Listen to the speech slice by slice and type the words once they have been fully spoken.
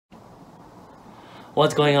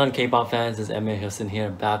What's going on, K-pop fans? It's Emma Houston here,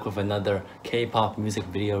 back with another K-pop music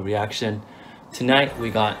video reaction. Tonight we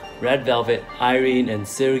got Red Velvet, Irene and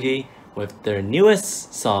Seulgi with their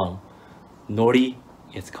newest song, Naughty.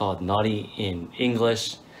 It's called Naughty in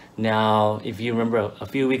English. Now, if you remember a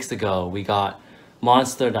few weeks ago, we got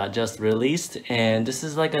Monster that just released, and this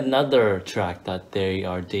is like another track that they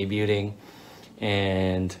are debuting,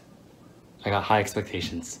 and I got high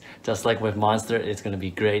expectations. Just like with Monster, it's gonna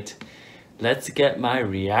be great. Let's get my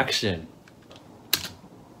reaction.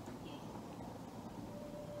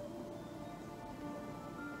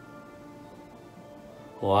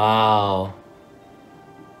 Wow.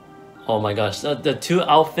 Oh my gosh, the two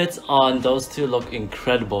outfits on those two look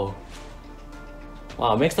incredible.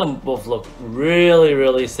 Wow, it makes them both look really,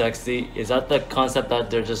 really sexy. Is that the concept that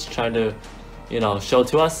they're just trying to, show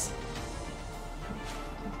to us?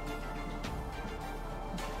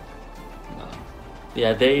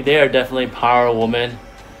 Yeah, they are definitely power women.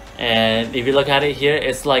 And if you look at it here,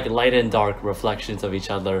 it's like light and dark reflections of each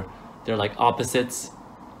other. They're like opposites.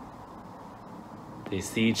 They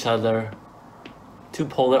see each other. Two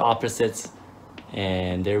polar opposites.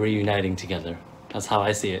 And they're reuniting together. That's how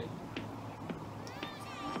I see it.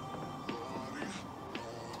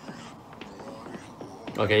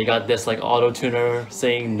 Okay, you got this like auto-tuner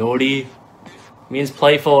saying naughty. Means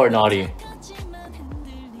playful or naughty.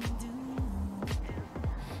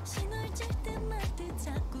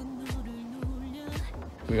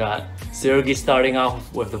 We got Seulgi starting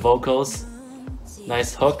off with the vocals.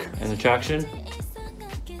 Nice hook and attraction.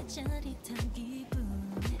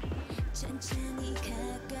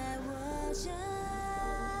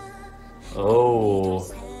 Oh.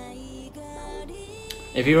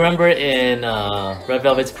 If you remember in Red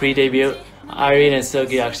Velvet's pre-debut, Irene and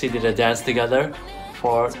Seulgi actually did a dance together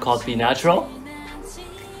called Be Natural.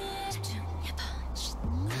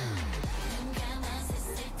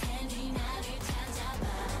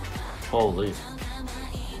 Holy.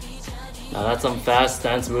 Now that's some fast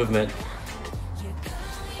dance movement.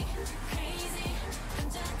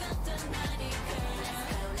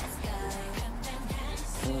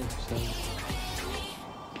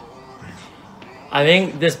 I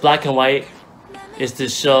think this black and white is to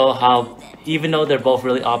show how, even though they're both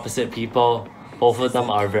really opposite people, both of them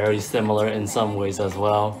are very similar in some ways as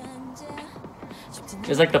well.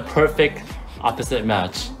 It's like the perfect opposite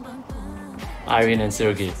match. Irene and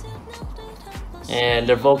Seulgi. And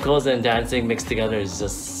their vocals and dancing mixed together is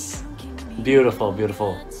just beautiful,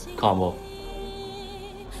 beautiful combo.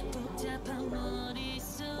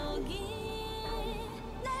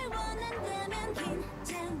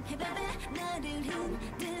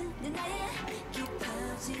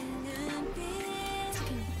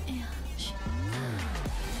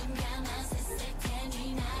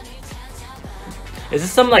 Is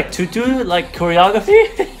this some like tutu like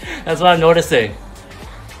choreography? That's what I'm noticing.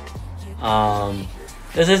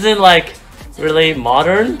 This isn't like really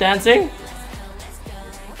modern dancing.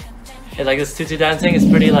 And like this tutu dancing is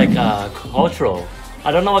pretty like cultural.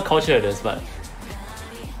 I don't know what culture it is, but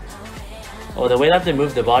oh, the way that they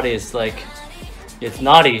move the body is like, it's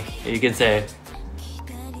naughty, you can say.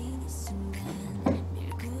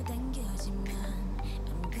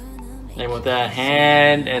 And with the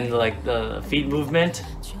hand and like the feet movement,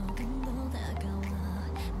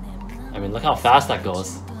 I mean, look how fast that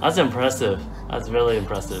goes. That's impressive. That's really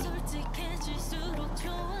impressive.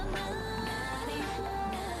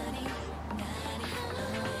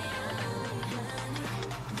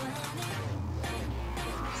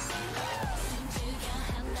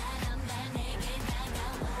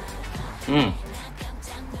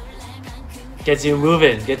 Gets you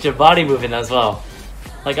moving, get your body moving as well.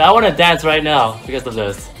 Like, I want to dance right now because of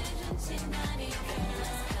this.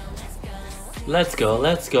 Let's go,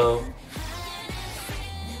 let's go.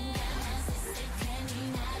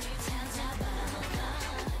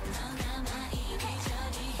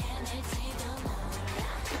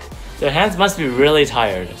 Their hands must be really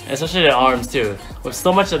tired, especially their arms too, with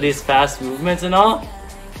so much of these fast movements and all.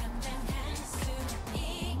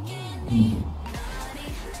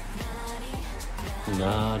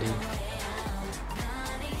 Naughty.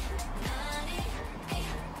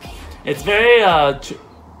 It's very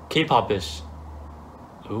K-pop-ish.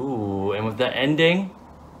 Ooh, and with the ending.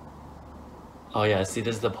 Oh yeah, see,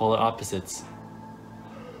 this is the polar opposites.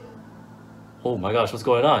 Oh my gosh, what's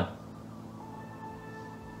going on?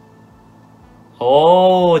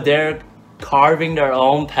 Oh, they're carving their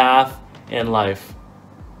own path in life.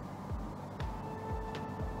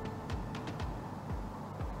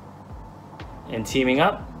 And teaming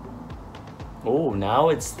up. Oh, now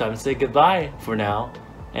it's time to say goodbye for now.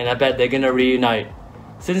 And I bet they're gonna reunite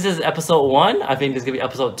Since this is episode 1, I think this is gonna be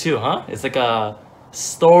episode 2, huh? It's like a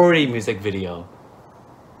story music video.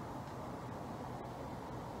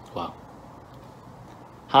 Wow.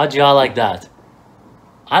 How'd y'all like that?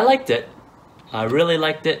 I liked it. I really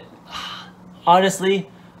liked it. Honestly,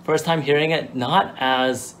 first time hearing it, not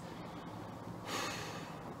as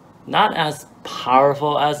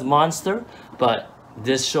powerful as Monster, but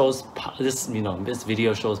this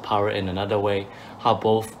video shows power in another way. How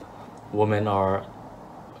both women are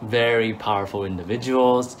very powerful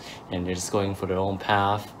individuals and they're just going for their own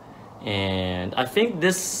path. And I think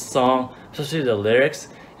this song, especially the lyrics,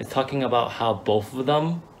 is talking about how both of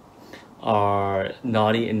them are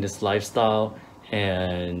naughty in this lifestyle,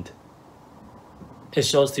 and it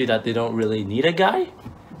shows to you that they don't really need a guy.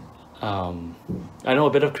 I know a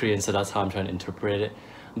bit of Korean, so that's how I'm trying to interpret it,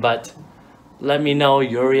 but let me know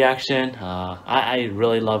your reaction. I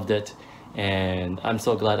really loved it, and I'm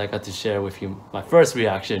so glad I got to share with you my first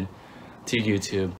reaction to YouTube.